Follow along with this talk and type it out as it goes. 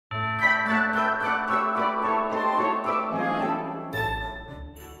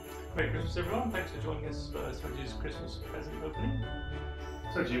thanks for joining us for Smudge's Christmas present opening.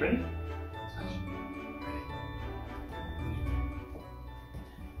 So, are you ready? Smudge, ready?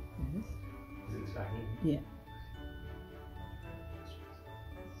 Is it this back in? Yeah.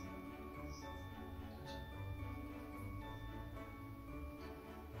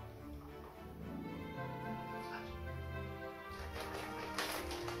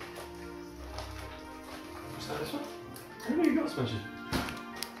 What's that, this one? I know you got Smudge.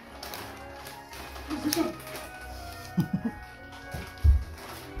 What's this one?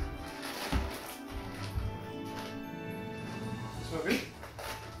 This one good?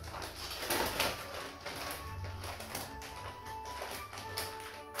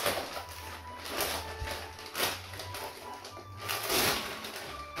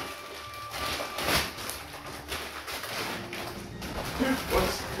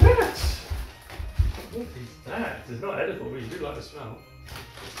 What's that? What is that? It's not edible, but you do like the smell.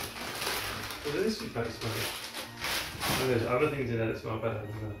 What is this you better smell it? There's other things in there that smell better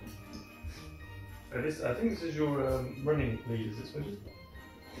than that. I think this is your running lead, is it, Smudge?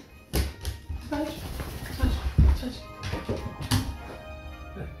 Smudge! Smudge! Smudge!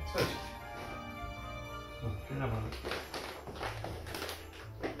 Yeah, Smudge. Oh, get another one.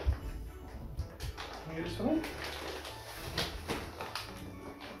 Can you get this one?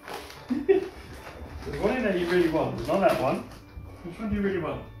 There's one in there you really want. There's not that one. Which one do you really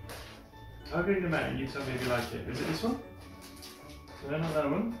want? I'll read them out and you tell me if you like it. Is it this one? No, not that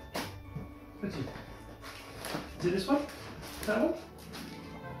one. What's it? Is it this one? That one?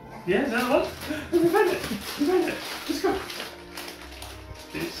 Yeah, that one? We found it! We found it! Let's go!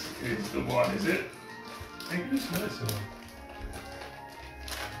 This is the one, is it? I think this one is the one.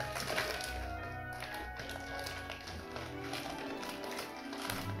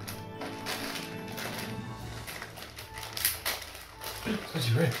 Smudge,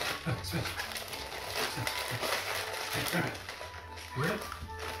 you ready? Oh, Smudge. Hey, grab it. You ready?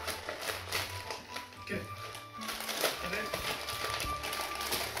 Get it. Get it.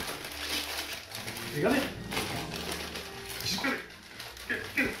 You got it? She's got it.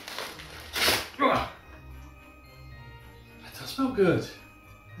 Get it. Ah. That does smell good. Is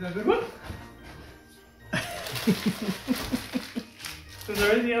that a good one? Is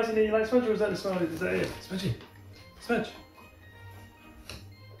there anything else in here you like, Smudge, or is that the smell? Is that it? Smudgy. Smudge.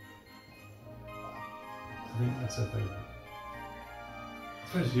 I think that's her favourite. I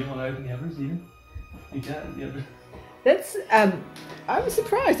suppose you want to open the others, even? You can't, the others. That's, I was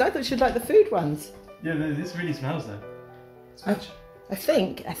surprised. I thought she'd like the food ones. Yeah, this really smells though. Smudge. I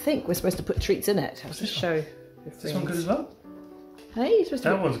think we're supposed to put treats in it. I'll just show. Is this one good as well? Hey, you're supposed to.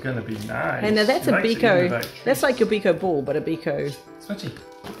 That one's going to be nice. Hey, now that's a Beagle. That's like your Beagle ball, but a Beagle. Smudgy.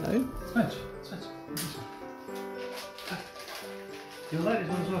 No. Smudge. Smudge. You'll like this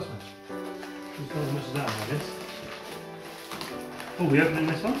one as well, Smudge. It's not as much as that one, I guess. Oh, we opening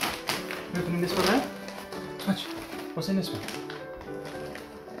this one? We opening this one now? Smudge, what's in this one?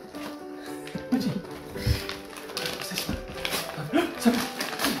 What's this one?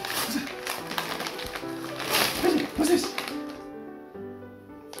 What's this?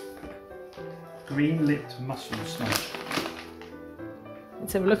 Green lipped mussel Smudge.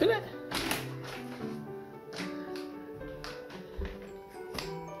 Let's have a look at it.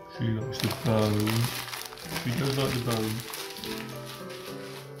 She likes the bone. She does like the bone.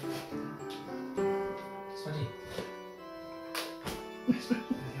 Smudgy.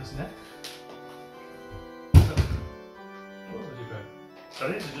 Anything else in there? What would you go? So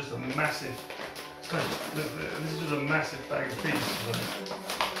this is just a massive. Smudge, look, this is just a massive bag of peas.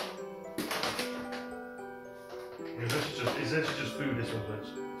 It's actually just food, this one, Smudge.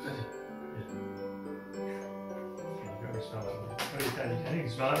 Yeah. You can smell that one. What do you think? Can you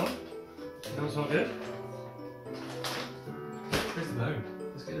smell that one? That one smell good? Where's the bone?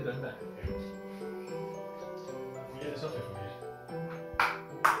 Let's get the bone back. Can we get this off here from here?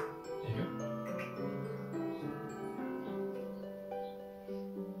 There you go.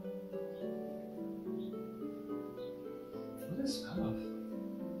 What does it smell of?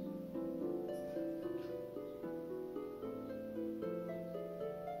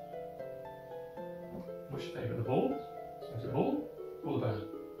 What's your favourite? The ball? Is it the ball? Or the bone?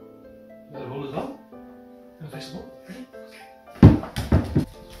 You got the ball as well? You want to face the ball? Ready?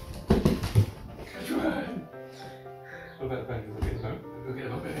 Good one! What about the bone? Go get the bone. Go get the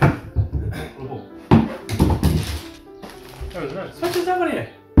bone, baby. Or the ball. Oh, there's no. Smudge, there's that one here!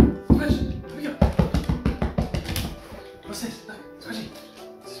 Smudge, here we go! What's this? Look, Smudgy!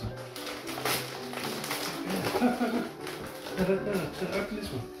 What's this one? Look, look, look! No, open this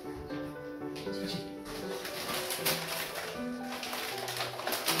one. Smudgy.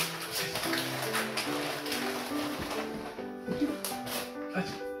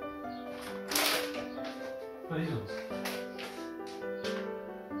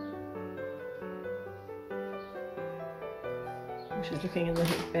 She's looking in the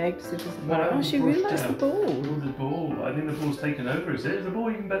bag to see if there's a What ball. Oh, haven't she brushed realised the out? ball. Oh, the ball. I think the ball's taken over, is it? Is the ball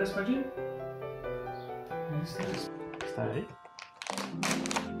even better, Smudgy? Stay.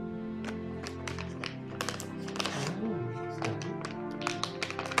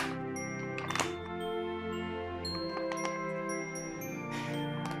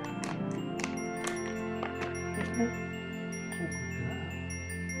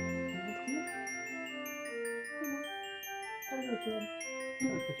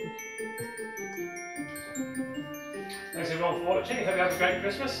 Thanks everyone for watching. Hope you have a great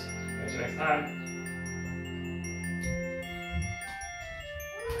Christmas. See you next time.